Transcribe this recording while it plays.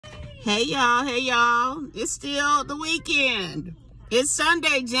Hey y'all, it's still the weekend. It's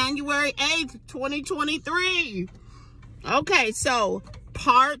Sunday, January 8th, 2023. Okay, so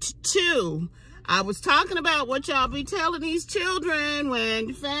part 2. I was talking about what y'all be telling these children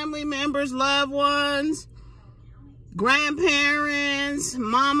when family members, loved ones, grandparents,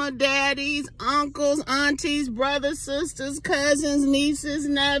 mama, daddies, uncles, aunties, brothers, sisters, cousins, nieces,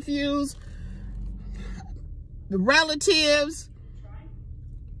 nephews, the relatives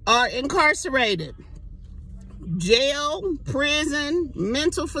are incarcerated. Jail, prison,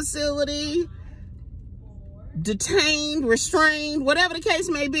 mental facility, detained, restrained, whatever the case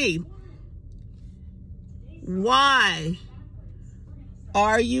may be. Why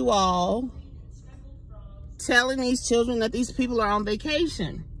are you all telling these children that these people are on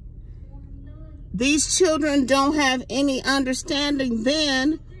vacation? These children don't have any understanding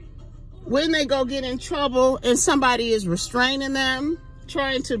then when they go get in trouble and somebody is restraining them,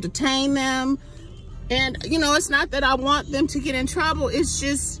 trying to detain them. And, you know, it's not that I want them to get in trouble. It's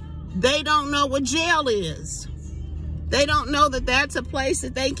just they don't know what jail is. They don't know that that's a place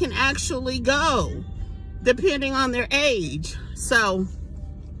that they can actually go, depending on their age. So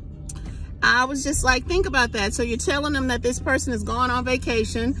I was just like, think about that. So you're telling them that this person is going on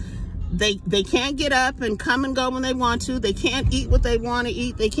vacation. They can't get up and come and go when they want to. They can't eat what they want to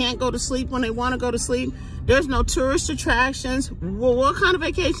eat. They can't go to sleep when they want to go to sleep. There's no tourist attractions. Well, what kind of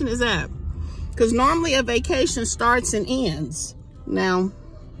vacation is that? Because normally a vacation starts and ends. Now,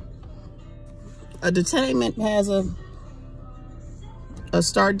 a detainment has a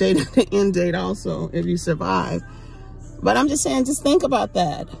start date and an end date also, if you survive. But I'm just saying, just think about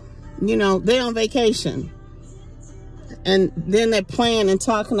that. You know, they're on vacation. And then they're playing and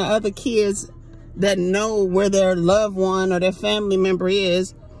talking to other kids that know where their loved one or their family member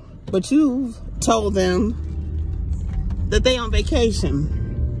is. But you've told them that they on vacation.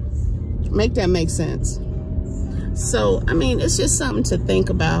 Make that make sense? So, I mean, it's just something to think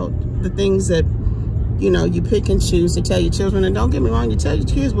about. The things that, you know, you pick and choose to tell your children. And don't get me wrong, you tell your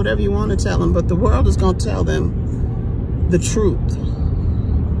kids whatever you want to tell them. But the world is going to tell them the truth.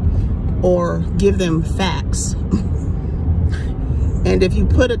 Or give them facts. And if you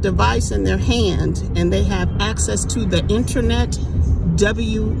put a device in their hand and they have access to the internet,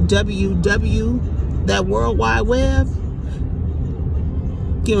 www, that World Wide Web,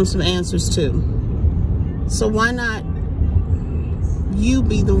 give them some answers too. So why not you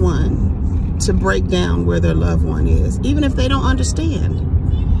be the one to break down where their loved one is, even if they don't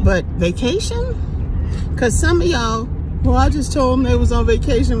understand? But vacation? Because some of y'all, well, I just told them they was on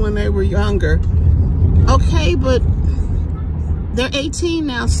vacation when they were younger. Okay, but they're 18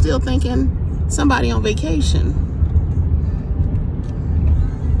 now, still thinking somebody on vacation.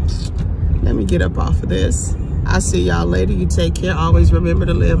 Let me get up off of this. I'll see y'all later. You take care. Always remember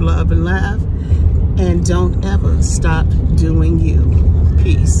to live, love, and laugh. And don't ever stop doing you.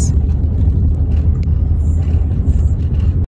 Peace.